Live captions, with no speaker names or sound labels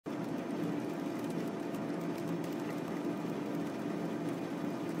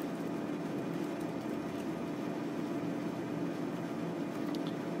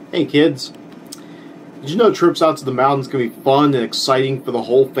Hey kids, did you know trips out to the mountains can be fun and exciting for the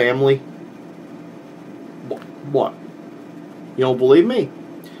whole family? What? You don't believe me?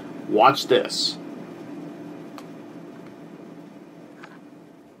 Watch this.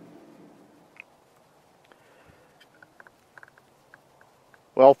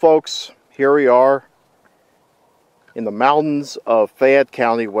 Well folks, here we are in the mountains of Fayette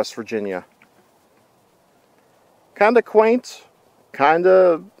County, West Virginia. Kinda quaint,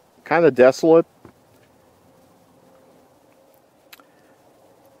 kinda desolate.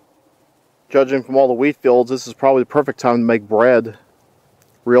 Judging from all the wheat fields, this is probably the perfect time to make bread.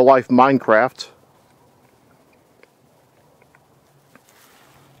 Real life Minecraft.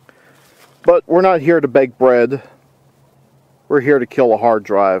 But we're not here to bake bread. We're here to kill a hard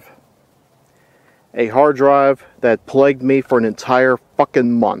drive. A hard drive that plagued me for an entire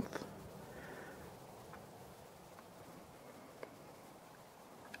fucking month.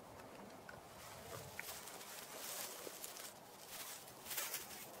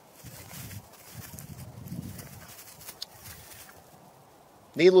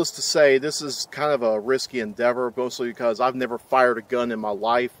 Needless to say, this is kind of a risky endeavor, mostly because I've never fired a gun in my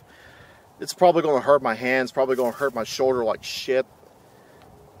life. It's probably going to hurt my hands, probably going to hurt my shoulder like shit.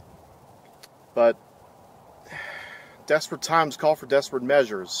 But desperate times call for desperate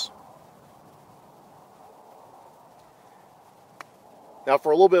measures. Now,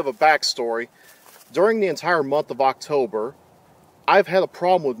 for a little bit of a backstory, during the entire month of October, I've had a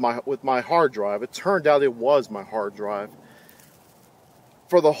problem with my hard drive. It turned out it was my hard drive.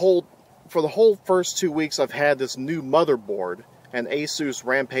 For the whole first 2 weeks, I've had this new motherboard, an Asus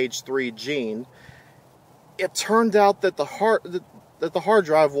Rampage 3 Gene. It turned out that the hard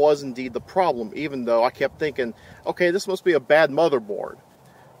drive was indeed the problem, even though I kept thinking, okay, this must be a bad motherboard.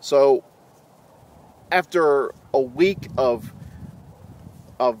 So after a week of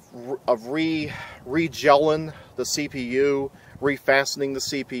regelling the CPU, refastening the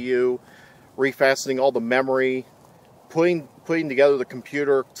CPU, refastening all the memory, putting together the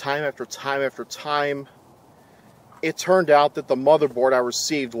computer time after time after time, it turned out that the motherboard I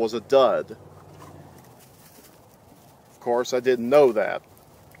received was a dud. Of course, I didn't know that.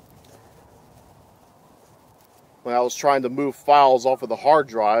 When I was trying to move files off of the hard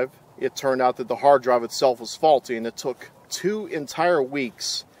drive, it turned out that the hard drive itself was faulty, and it took 2 entire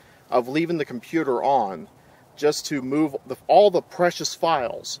weeks of leaving the computer on just to move all the precious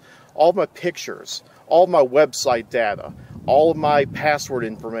files, all of my pictures, all of my website data, all of my password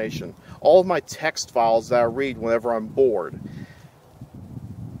information, all of my text files that I read whenever I'm bored.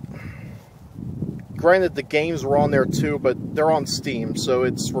 Granted, the games were on there too, but they're on Steam, so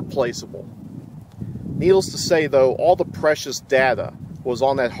it's replaceable. Needless to say, though, all the precious data was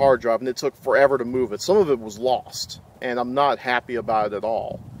on that hard drive, and it took forever to move it. Some of it was lost, and I'm not happy about it at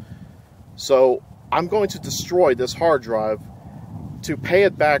all. So I'm going to destroy this hard drive to pay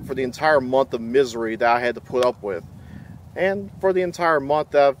it back for the entire month of misery that I had to put up with, and for the entire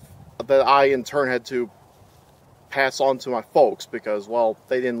month that I in turn had to pass on to my folks, because, well,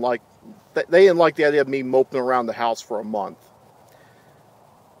 they didn't like the idea of me moping around the house for a month.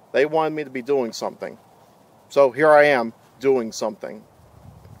 They wanted me to be doing something, so here I am doing something.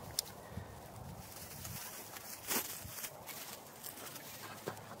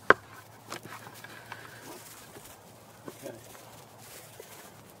 Okay.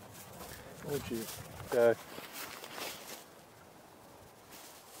 Oh, geez. Okay.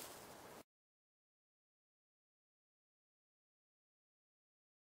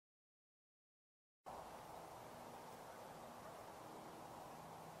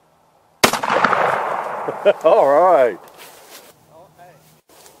 All right. Okay.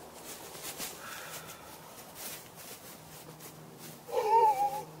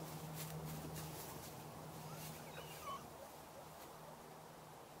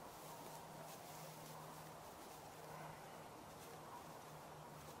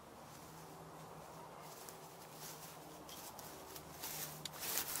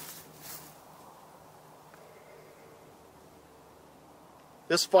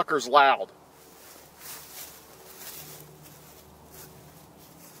 This fucker's loud.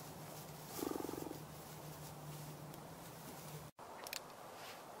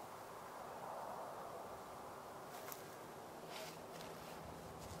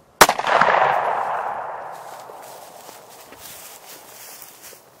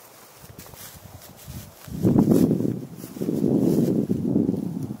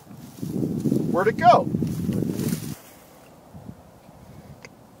 Where'd it go?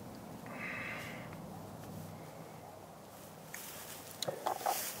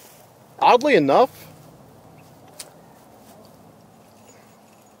 Oddly enough,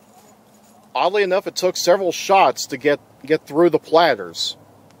 Oddly enough, it took several shots to get through the platters.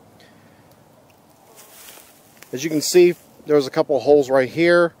 As you can see, there's a couple of holes right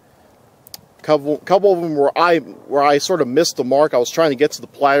here. Couple of them where I sort of missed the mark. I was trying to get to the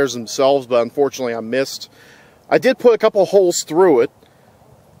platters themselves, but unfortunately I missed. I did put a couple of holes through it.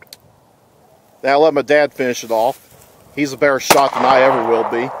 Then I let my dad finish it off. He's a better shot than I ever will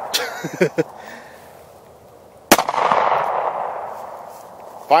be.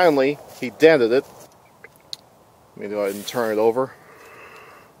 Finally, he dented it. Let me go ahead and turn it over.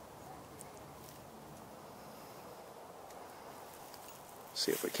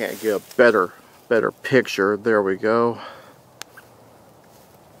 See if we can't get a better picture. There we go.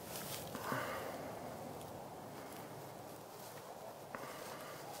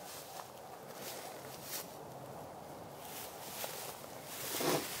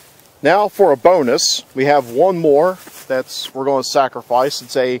 Now for a bonus, we have one more we're going to sacrifice.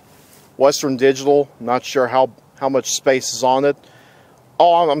 It's a Western Digital. Not sure how much space is on it.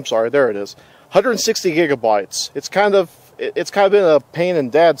 Oh, I'm sorry. There it is. 160 gigabytes. It's kind of been a pain in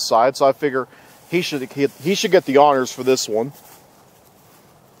Dad's side, so I figure he should get the honors for this one.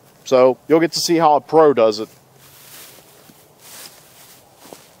 So you'll get to see how a pro does it.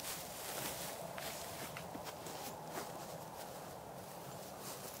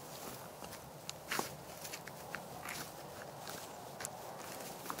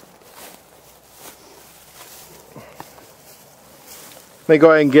 Let me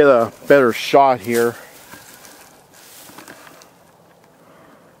go ahead and get a better shot here.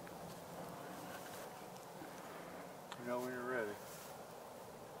 When you're ready.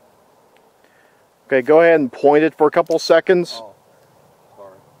 Okay, go ahead and point it for a couple seconds. Oh,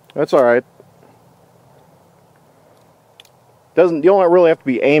 sorry. That's all right. You don't really have to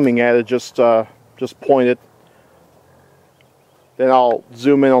be aiming at it. Just point it. Then I'll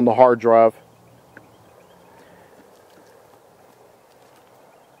zoom in on the hard drive.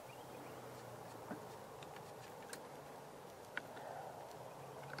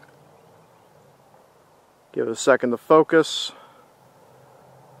 Give it a second to focus.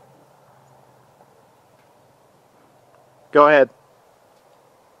 Go ahead.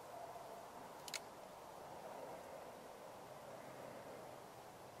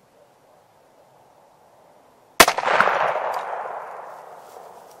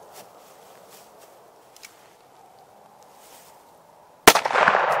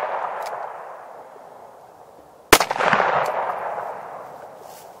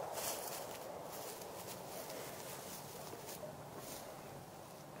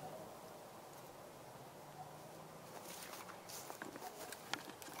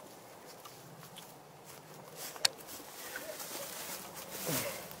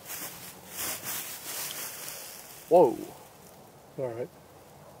 Whoa. All right.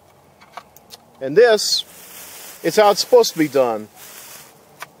 And this is how it's supposed to be done.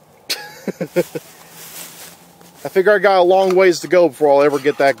 I figure I got a long ways to go before I'll ever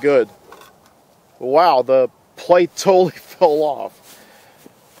get that good. Wow, the plate totally fell off.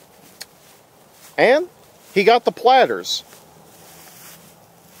 And he got the platters.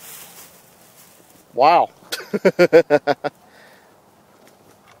 Wow.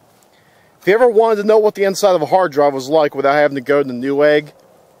 If you ever wanted to know what the inside of a hard drive was like without having to go to the Newegg,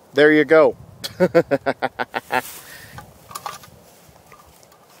 there you go. That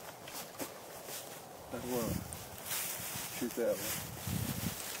one. Shoot that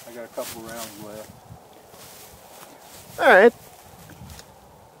one. I got a couple rounds left. Alright.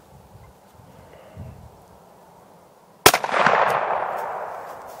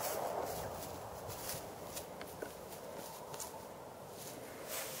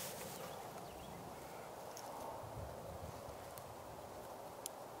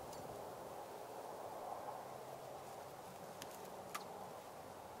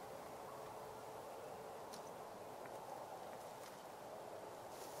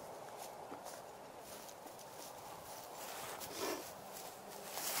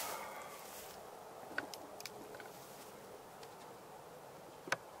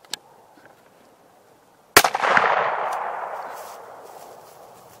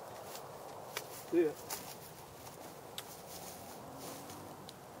 Yeah.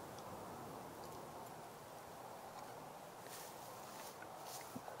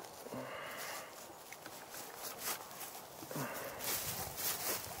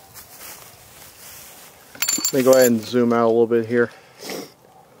 Let me go ahead and zoom out a little bit here.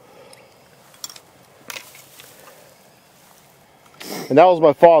 And that was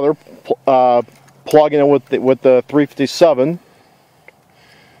my father plugging it with the 357.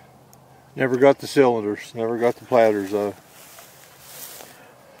 Never got the cylinders. Never got the platters though.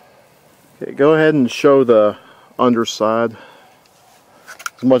 Okay, go ahead and show the underside.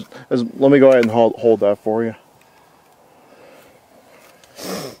 Let me go ahead and hold that for you.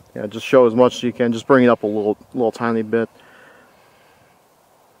 Yeah, just show as much as you can. Just bring it up a little tiny bit.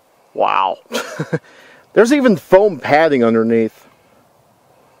 Wow. There's even foam padding underneath.